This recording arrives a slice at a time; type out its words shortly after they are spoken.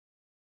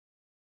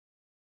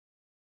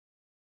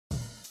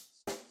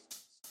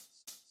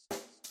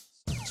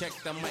Check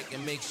the mic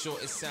and make sure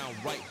it sound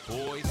right,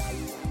 boys.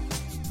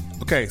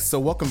 Okay, so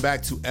welcome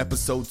back to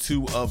episode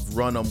 2 of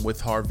Run 'Em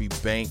with Harvey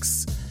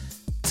Banks.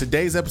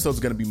 Today's episode is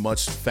going to be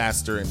much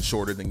faster and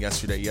shorter than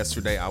yesterday.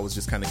 Yesterday, I was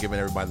just kind of giving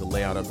everybody the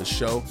layout of the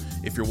show.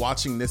 If you're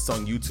watching this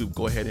on YouTube,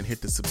 go ahead and hit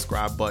the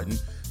subscribe button.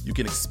 You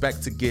can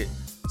expect to get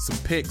some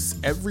picks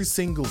every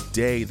single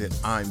day that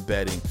I'm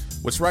betting,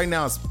 which right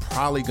now is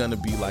probably going to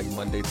be like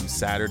Monday through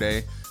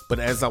Saturday. But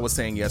as I was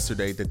saying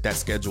yesterday, that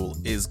schedule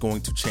is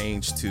going to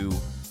change to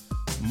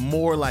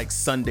more like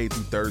Sunday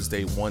through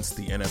Thursday once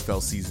the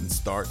NFL season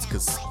starts,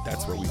 because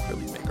that's where we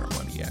really make our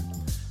money at.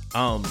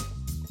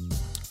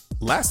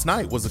 Last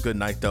night was a good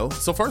night though.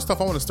 So first off,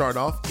 I want to start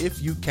off,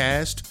 if you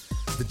cashed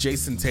the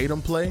Jason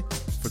Tatum play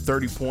for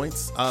 30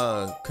 points,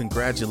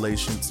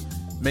 congratulations.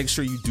 Make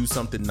sure you do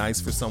something nice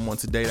for someone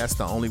today. That's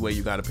the only way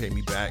you got to pay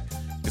me back,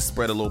 is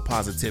spread a little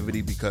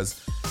positivity, because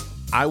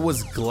I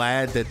was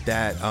glad that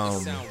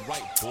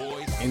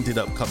ended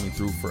up coming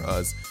through for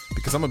us.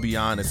 Because I'm gonna be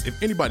honest,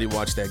 if anybody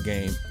watched that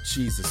game,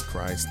 Jesus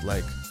Christ,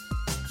 like,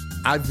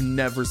 I've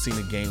never seen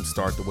a game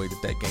start the way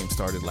that game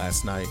started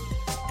last night.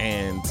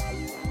 And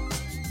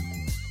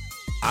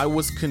I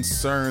was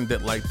concerned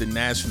that like the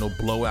National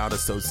Blowout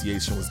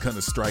Association was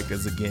gonna strike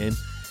us again.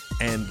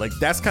 And like,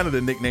 that's kind of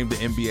the nickname the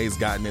NBA's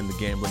gotten in the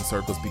gambling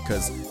circles,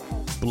 because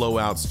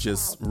blowouts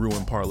just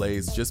ruin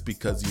parlays, just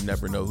because you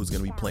never know who's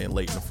going to be playing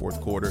late in the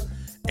fourth quarter.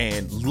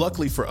 And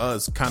luckily for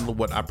us, kind of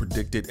what I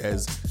predicted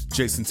as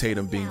Jason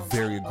Tatum being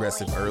very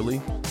aggressive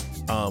early,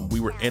 we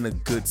were in a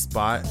good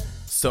spot.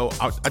 So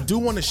I do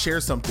want to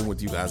share something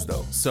with you guys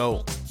though.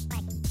 So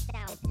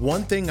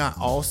one thing I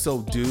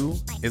also do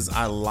is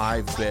I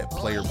live bet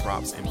player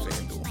props in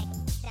FanDuel.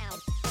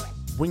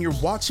 When you're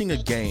watching a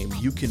game,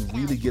 you can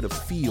really get a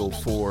feel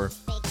for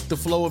the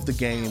flow of the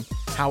game,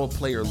 how a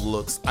player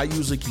looks. I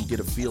usually can get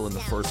a feel in the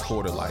first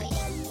quarter, like,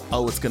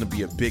 oh, it's going to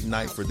be a big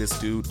night for this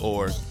dude,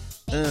 or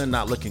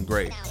not looking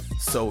great.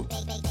 So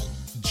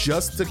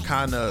just to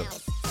kind of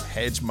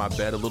hedge my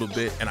bet a little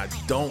bit, and I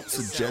don't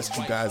suggest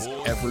you guys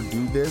ever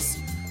do this,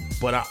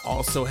 but I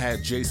also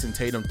had Jason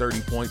Tatum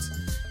 30 points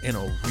in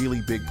a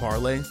really big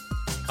parlay.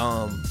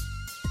 I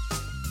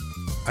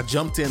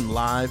jumped in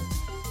live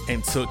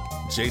and took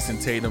Jason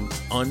Tatum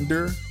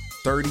under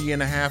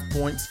 30.5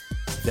 points.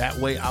 That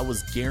way I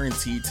was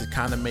guaranteed to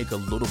kind of make a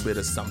little bit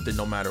of something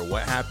no matter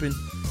what happened.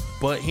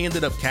 But he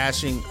ended up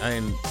cashing,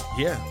 and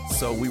yeah,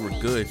 so we were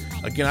good.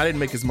 Again, I didn't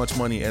make as much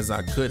money as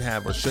I could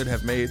have or should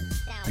have made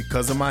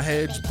because of my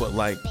hedge, but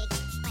like,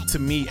 to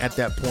me at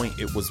that point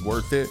it was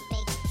worth it.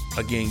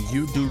 Again,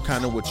 you do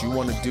kind of what you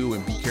want to do,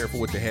 and be careful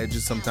with the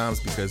hedges sometimes,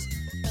 because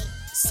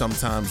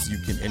sometimes you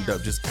can end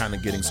up just kind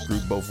of getting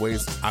screwed both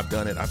ways. I've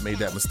done it. I've made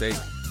that mistake.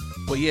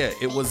 But yeah,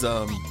 it was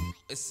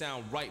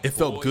it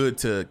felt good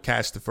to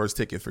cash the first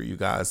ticket for you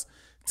guys.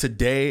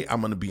 Today,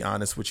 I'm going to be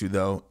honest with you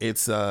though.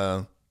 It's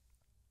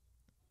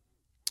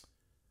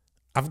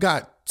I've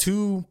got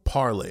 2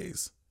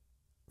 parlays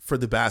for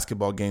the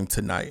basketball game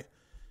tonight.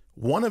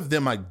 One of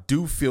them I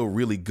do feel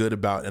really good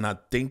about, and I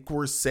think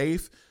we're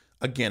safe.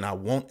 Again, I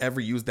won't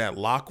ever use that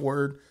lock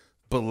word,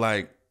 but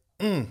like,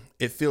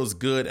 it feels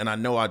good. And I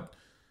know I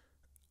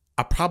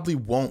probably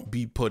won't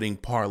be putting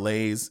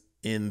parlays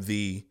in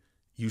the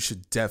you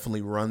should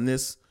definitely run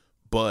this,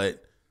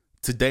 but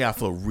today I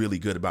feel really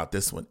good about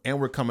this one, and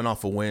we're coming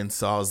off a win,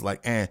 so I was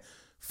like,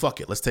 fuck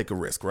it, let's take a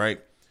risk,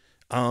 right?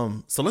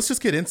 So let's just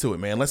get into it,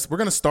 man. We're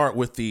gonna start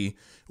with the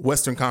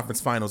Western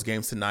Conference Finals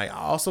games tonight. I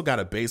also got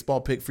a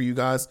baseball pick for you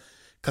guys,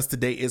 because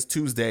today is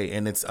Tuesday,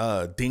 and it's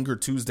Dinger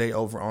Tuesday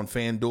over on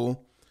FanDuel,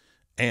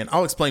 and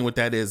I'll explain what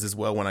that is as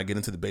well when I get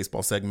into the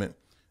baseball segment.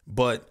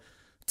 But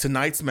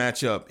tonight's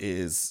matchup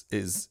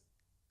is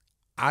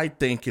I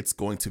think it's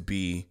going to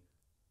be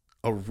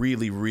a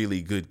really,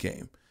 really good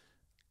game.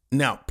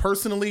 Now,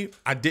 personally,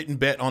 I didn't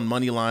bet on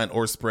money line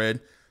or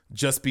spread,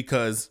 just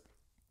because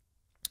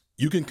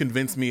you can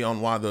convince me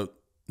on why the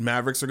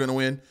Mavericks are going to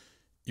win.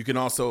 You can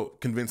also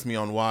convince me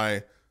on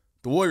why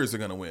the Warriors are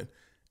going to win.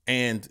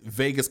 And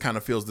Vegas kind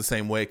of feels the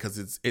same way,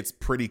 because it's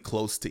pretty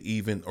close to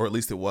even, or at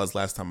least it was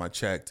last time I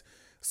checked.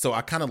 So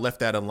I kind of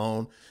left that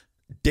alone.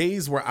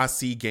 Days where I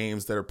see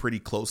games that are pretty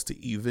close to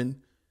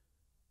even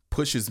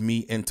pushes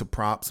me into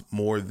props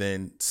more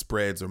than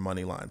spreads or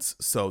money lines.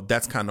 So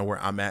that's kind of where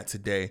I'm at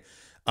today.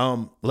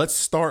 Let's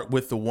start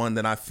with the one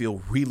that I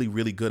feel really,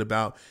 really good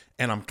about.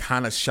 And I'm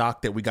kind of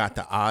shocked that we got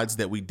the odds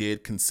that we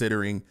did,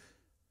 considering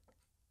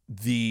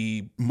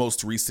the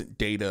most recent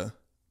data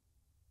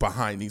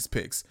behind these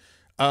picks.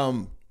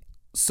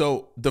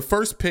 So the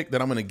first pick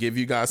that I'm going to give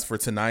you guys for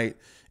tonight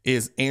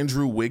is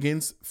Andrew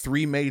Wiggins,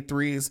 3 made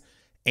threes,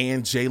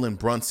 and Jalen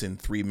Brunson,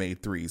 3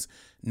 made threes.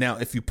 Now,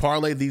 if you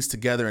parlay these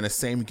together in a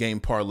same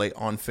game parlay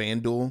on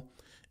FanDuel,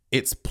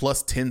 it's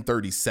plus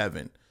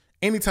 1037.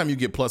 Anytime you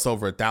get plus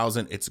over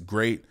 1,000, it's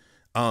great.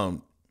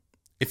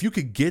 If you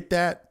could get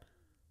that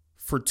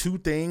for 2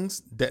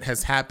 things that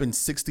has happened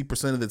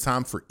 60% of the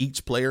time for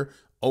each player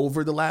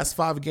over the last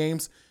 5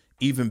 games,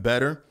 even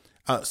better.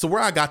 So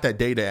where I got that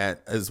data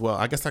at as well,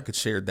 I guess I could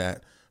share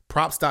that.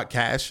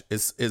 Props.cash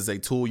is a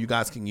tool you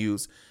guys can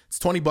use It's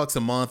 $20 a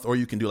month, or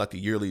you can do like a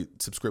yearly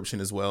subscription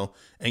as well.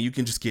 And you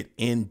can just get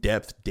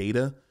in-depth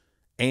data.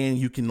 And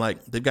you can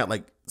they've got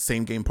like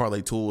same game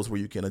parlay tools where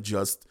you can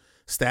adjust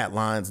stat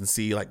lines and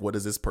see like, what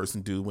does this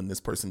person do when this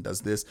person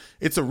does this?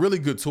 It's a really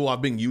good tool.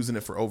 I've been using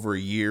it for over a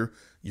year.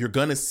 You're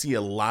going to see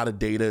a lot of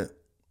data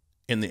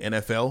in the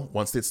NFL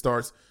once it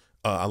starts.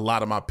 A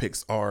lot of my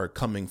picks are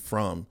coming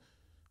from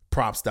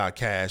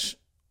props.cash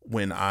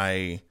when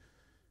I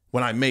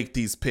make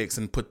these picks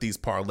and put these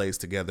parlays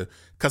together.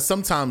 Because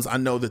sometimes I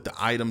know that the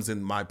items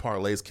in my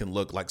parlays can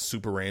look like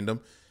super random.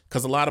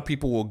 Because a lot of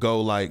people will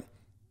go like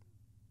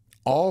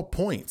all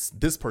points,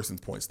 this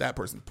person's points, that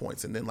person's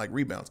points, and then like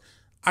rebounds.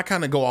 I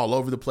kind of go all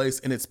over the place.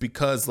 And it's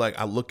because like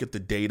I look at the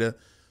data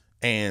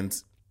and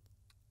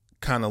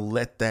kind of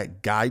let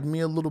that guide me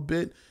a little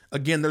bit.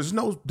 Again, there's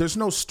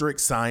no strict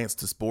science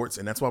to sports.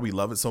 And that's why we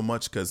love it so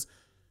much, because,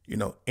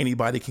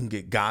 anybody can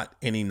get got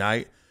any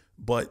night.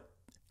 But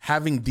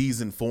having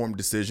these informed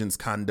decisions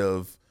kind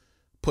of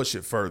push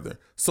it further.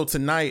 So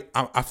tonight,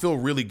 I feel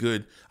really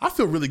good. I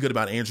feel really good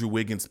about Andrew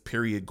Wiggins,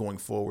 period, going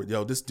forward.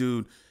 This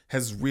dude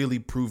has really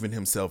proven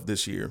himself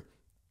this year,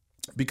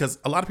 because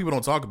a lot of people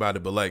don't talk about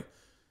it, but like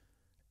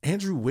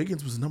Andrew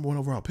Wiggins was the number 1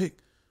 overall pick,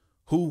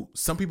 who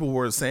some people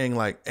were saying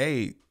like,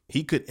 hey,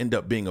 he could end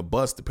up being a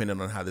bust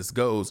depending on how this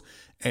goes.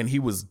 And he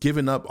was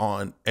given up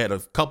on at a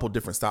couple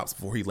different stops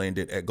before he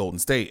landed at Golden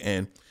State.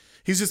 And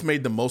he's just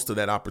made the most of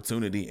that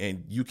opportunity.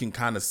 And you can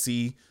kind of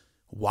see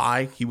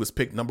why he was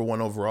picked number 1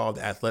 overall,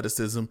 the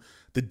athleticism,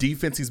 the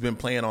defense he's been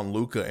playing on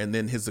Luka, and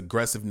then his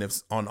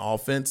aggressiveness on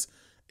offense.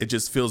 It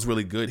just feels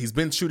really good. He's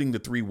been shooting the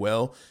 3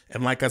 well.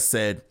 And like I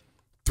said,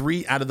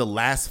 3 out of the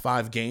last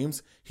 5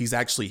 games, he's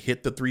actually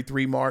hit the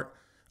 3-3 mark.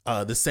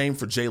 The same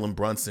for Jalen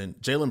Brunson.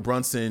 Jalen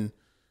Brunson,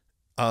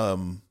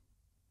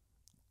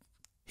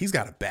 he's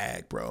got a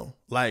bag, bro.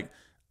 Like,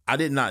 I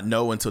did not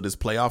know until this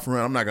playoff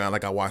run. I'm not gonna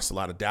I watched a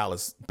lot of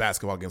Dallas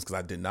basketball games because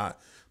I did not.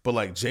 But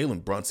like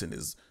Jalen Brunson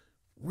is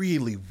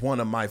really one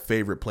of my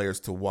favorite players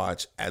to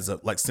watch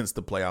since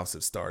the playoffs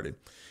have started.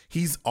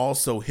 He's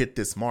also hit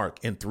this mark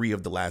in 3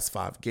 of the last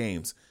 5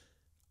 games.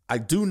 I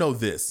do know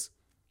this.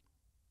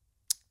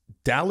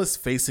 Dallas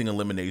facing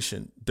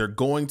elimination, they're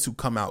going to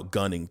come out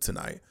gunning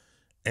tonight.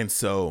 And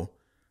so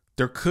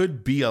there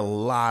could be a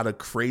lot of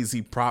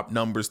crazy prop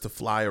numbers to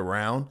fly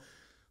around.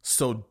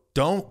 So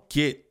don't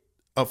get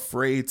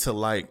afraid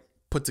to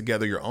put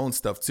together your own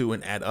stuff too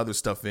and add other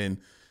stuff in.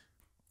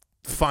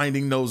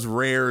 Finding those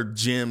rare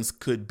gems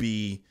could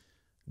be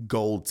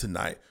gold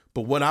tonight.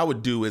 But what I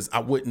would do is I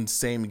wouldn't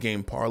same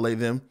game parlay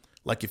them.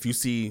 Like if you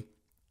see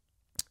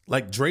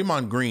like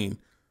Draymond Green,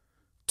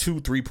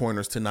 2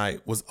 3-pointers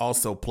tonight was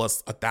also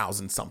plus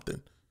 1,000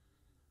 something.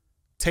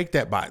 Take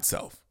that by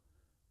itself.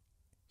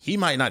 He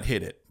might not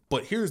hit it.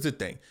 But here's the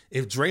thing.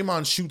 If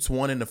Draymond shoots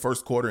 1 in the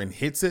first quarter and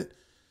hits it,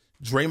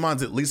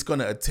 Draymond's at least going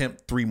to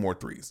attempt 3 more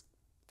threes.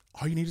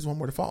 All you need is 1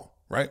 more to fall,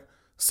 right?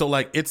 So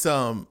it's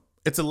a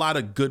lot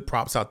of good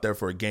props out there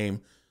for a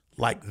game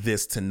like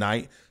this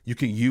tonight. You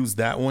can use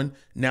that one.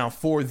 Now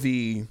for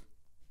the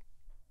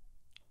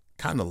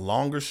kind of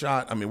longer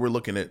shot, I mean, we're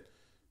looking at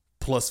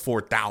plus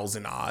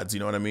 4,000 odds. You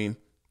know what I mean?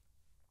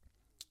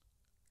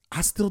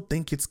 I still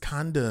think it's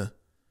kind of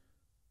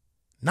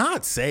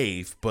not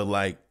safe,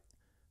 but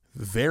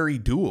very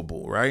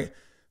doable, right?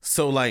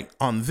 So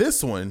on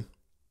this one,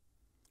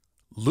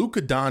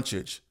 Luka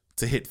Doncic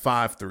to hit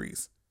 5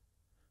 threes,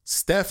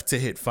 Steph to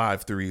hit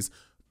 5 threes.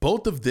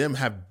 Both of them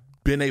have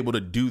been able to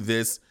do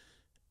this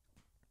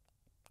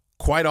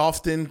quite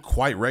often,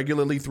 quite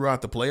regularly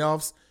throughout the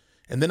playoffs.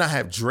 And then I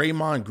have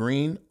Draymond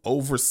Green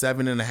over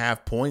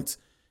 7.5 points,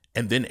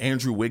 and then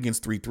Andrew Wiggins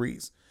 3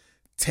 threes.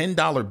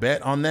 $10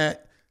 bet on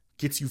that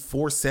gets you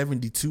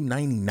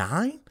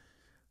 $472.99.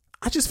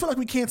 I just feel like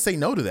we can't say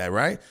no to that,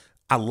 right?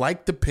 I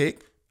like the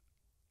pick,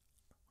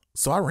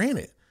 so I ran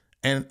it.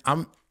 And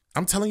I'm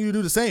telling you to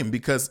do the same,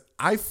 because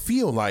I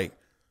feel like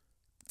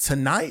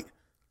tonight,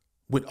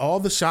 with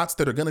all the shots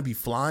that are going to be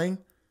flying,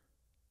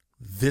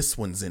 this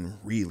one's in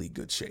really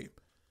good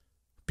shape,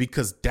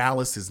 because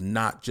Dallas is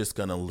not just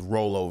going to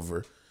roll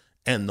over,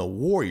 and the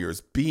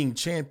Warriors, being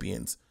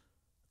champions,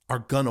 are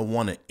going to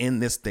want to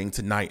end this thing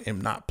tonight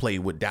and not play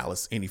with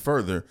Dallas any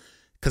further,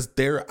 because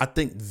I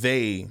think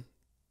they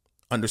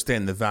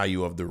understand the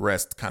value of the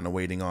rest kind of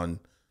waiting on,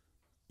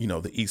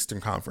 the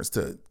Eastern Conference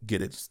to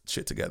get its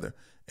shit together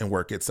and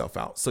work itself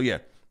out. So yeah,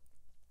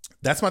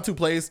 that's my 2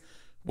 plays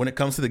when it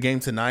comes to the game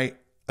tonight.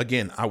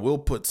 Again, I will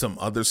put some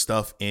other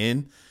stuff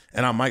in,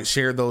 and I might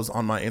share those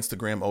on my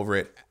Instagram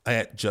over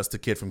at Just a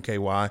Kid from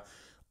KY,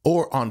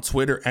 or on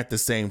Twitter at the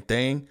same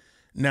thing.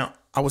 Now,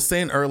 I was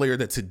saying earlier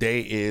that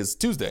today is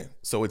Tuesday,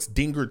 so it's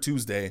Dinger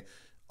Tuesday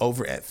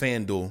over at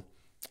FanDuel.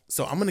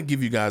 So I'm going to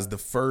give you guys the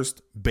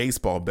first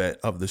baseball bet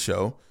of the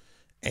show,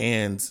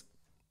 and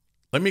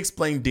let me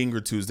explain Dinger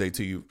Tuesday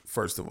to you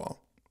first of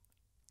all.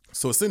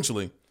 So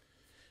essentially,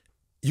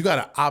 you got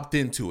to opt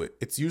into it.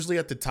 It's usually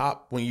at the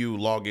top when you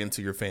log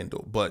into your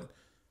FanDuel, but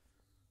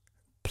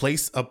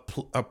place a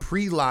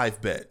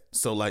pre-live bet.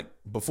 So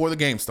before the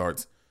game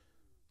starts,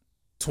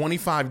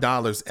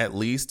 $25 at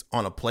least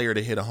on a player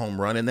to hit a home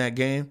run in that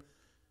game.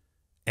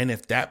 And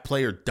if that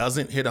player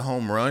doesn't hit a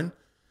home run,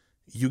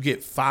 you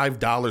get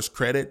 $5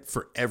 credit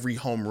for every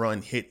home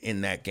run hit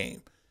in that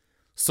game.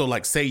 So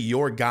like say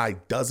your guy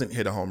doesn't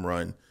hit a home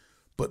run,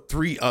 but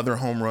 3 other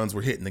home runs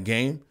were hit in the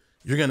game,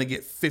 you're going to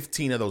get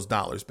 15 of those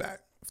dollars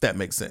back, if that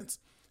makes sense.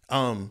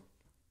 I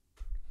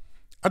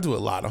do a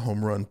lot of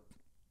home run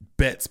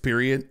bets,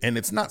 period. And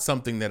it's not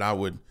something that I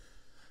would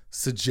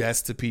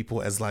suggest to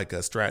people as like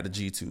a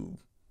strategy to,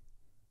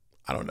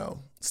 I don't know,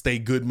 stay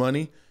good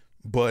money,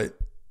 but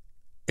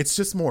it's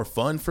just more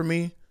fun for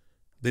me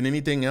than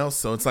anything else.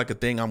 So it's like a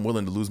thing I'm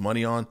willing to lose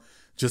money on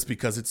just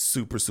because it's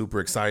super, super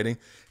exciting.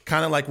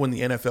 Kind of like when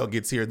the NFL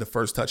gets here, the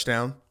first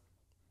touchdown.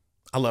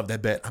 I love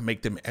that bet. I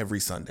make them every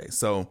Sunday.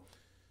 So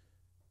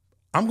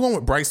I'm going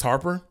with Bryce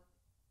Harper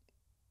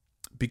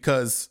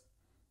because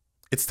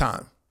it's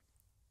time.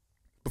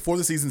 Before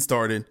the season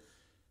started,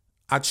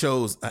 I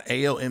chose an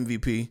AL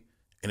MVP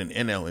and an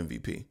NL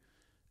MVP.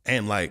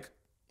 And like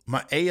my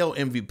AL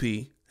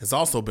MVP has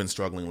also been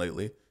struggling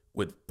lately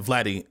with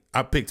Vladdy.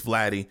 I picked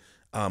Vladdy.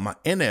 My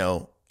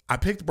NL, I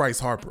picked Bryce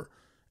Harper.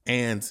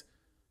 And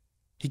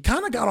he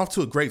kind of got off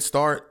to a great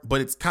start, but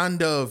it's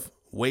kind of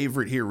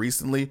wavered here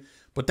recently.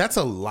 But that's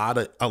a lot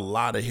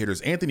of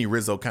hitters. Anthony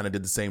Rizzo kind of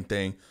did the same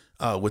thing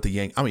with the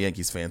Yankees. I'm a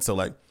Yankees fan. So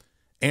like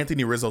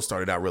Anthony Rizzo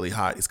started out really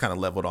hot. It's kind of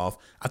leveled off.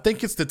 I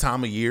think it's the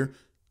time of year.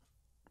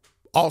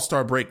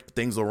 All-Star break,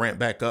 things will ramp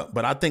back up.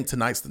 But I think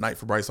tonight's the night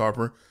for Bryce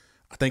Harper.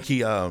 I think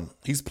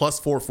he's plus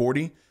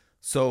 440.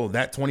 So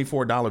that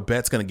 $24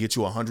 bet's going to get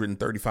you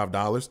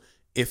 $135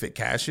 if it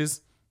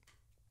cashes.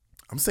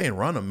 I'm saying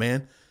run him,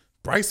 man.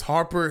 Bryce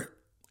Harper,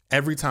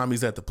 every time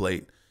he's at the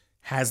plate,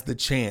 has the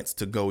chance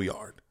to go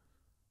yard.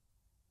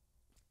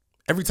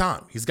 Every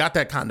time. He's got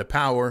that kind of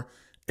power.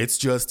 It's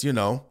just,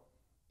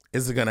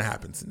 is it going to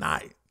happen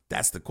tonight?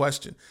 That's the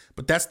question.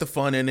 But that's the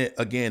fun in it.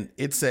 Again,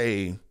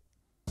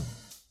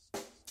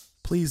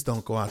 please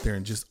don't go out there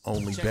and just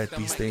only bet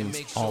these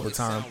things all the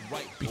time.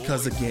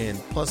 Because again,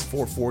 plus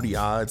 440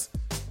 odds.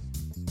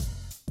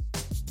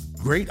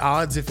 Great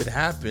odds if it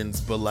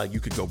happens, but like you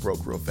could go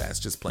broke real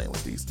fast just playing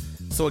with these.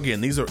 So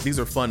again, these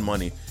are fun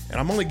money. And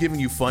I'm only giving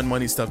you fun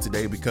money stuff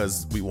today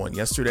because we won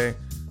yesterday.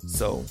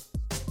 So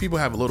people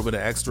have a little bit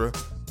of extra.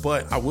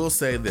 But I will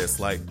say this,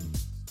 like,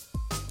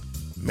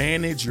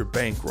 manage your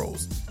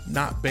bankrolls,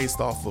 not based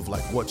off of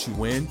like what you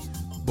win,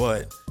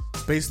 but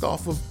based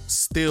off of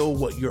still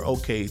what you're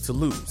okay to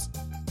lose.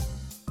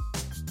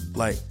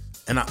 Like,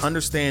 and I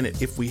understand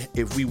that if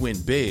we win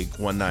big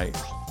one night,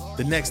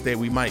 the next day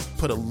we might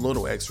put a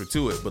little extra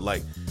to it, but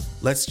like,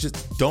 let's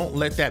just don't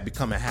let that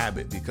become a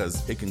habit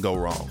because it can go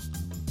wrong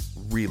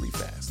really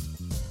fast.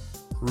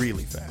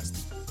 Really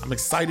fast. I'm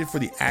excited for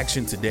the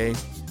action today.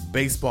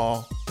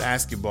 Baseball,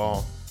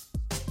 basketball.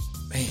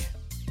 Man,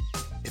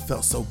 it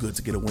felt so good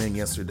to get a win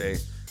yesterday.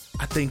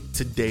 I think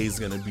today's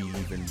going to be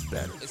even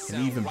better,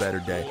 an even better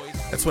day.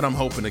 That's what I'm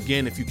hoping.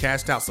 Again, if you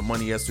cashed out some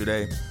money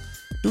yesterday,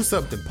 do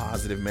something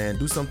positive, man.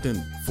 Do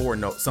something for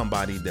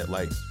somebody that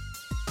like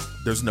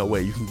there's no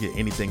way you can get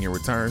anything in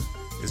return.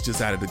 It's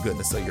just out of the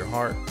goodness of your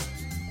heart.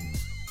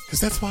 Because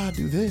that's why I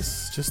do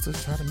this, just to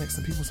try to make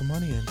some people some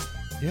money and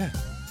yeah,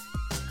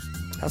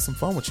 have some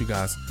fun with you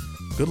guys.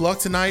 Good luck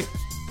tonight.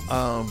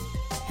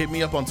 Hit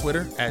me up on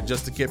Twitter at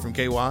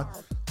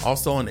JustAKidFromKY.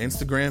 Also on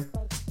Instagram.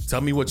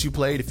 Tell me what you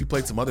played. If you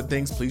played some other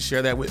things, please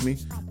share that with me.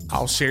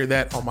 I'll share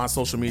that on my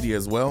social media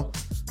as well.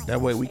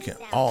 That way we can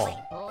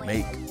all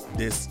make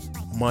this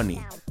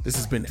money. This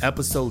has been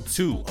episode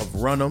 2 of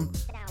Run 'Em.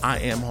 I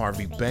am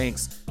Harvey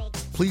Banks.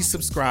 Please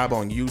subscribe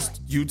on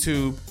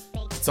YouTube.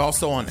 It's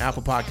also on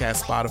Apple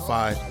Podcasts,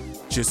 Spotify.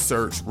 Just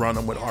search Run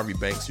 'Em with Harvey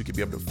Banks. You can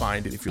be able to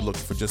find it if you're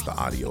looking for just the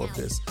audio of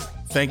this.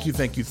 Thank you,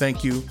 thank you,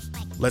 thank you.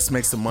 Let's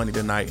make some money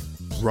tonight.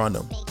 Run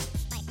 'Em.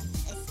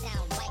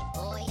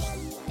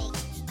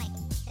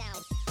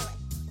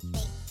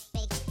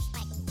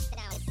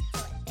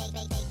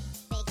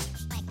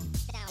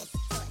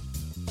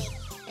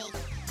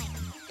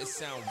 It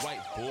sound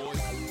right, boy.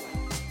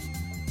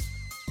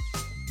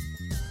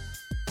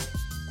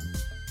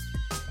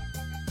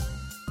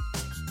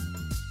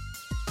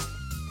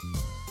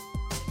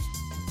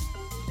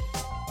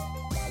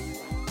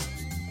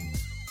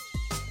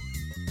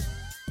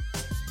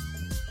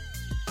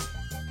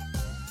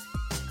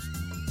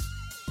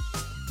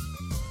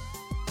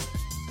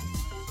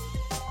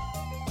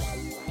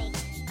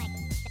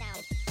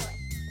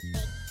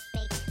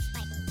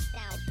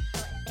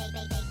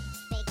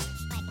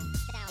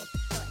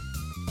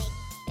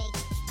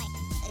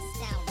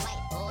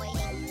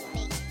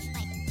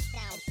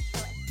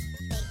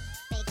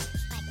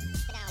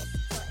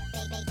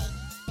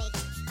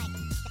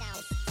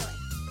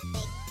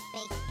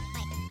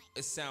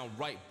 It sound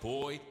right,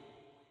 boy.